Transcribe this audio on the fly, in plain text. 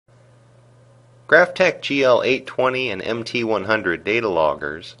Graphtec GL820 and MT100 data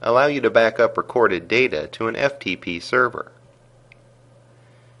loggers allow you to back up recorded data to an FTP server.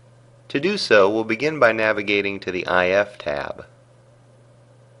 To do so, we'll begin by navigating to the IF tab.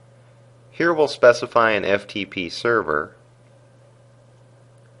 Here we'll specify an FTP server,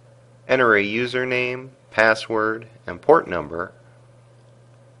 enter a username, password, and port number,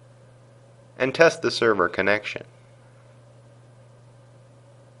 and test the server connection.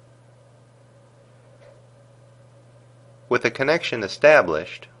 With a connection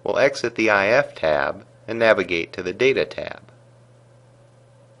established, we'll exit the IF tab and navigate to the Data tab.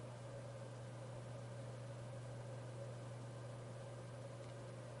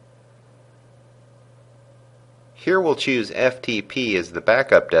 Here we'll choose FTP as the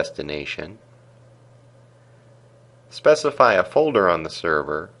backup destination, specify a folder on the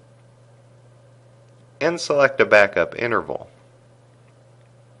server, and select a backup interval.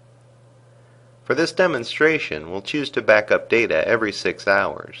 For this demonstration, we'll choose to back up data every 6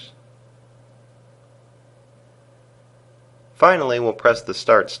 hours. Finally, we'll press the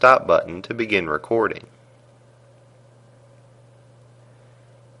Start/Stop button to begin recording.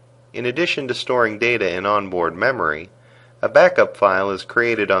 In addition to storing data in onboard memory, a backup file is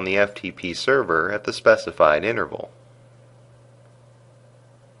created on the FTP server at the specified interval.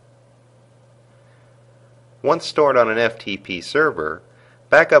 Once stored on an FTP server,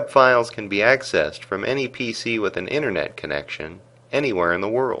 backup files can be accessed from any PC with an internet connection anywhere in the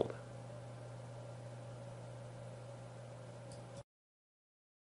world.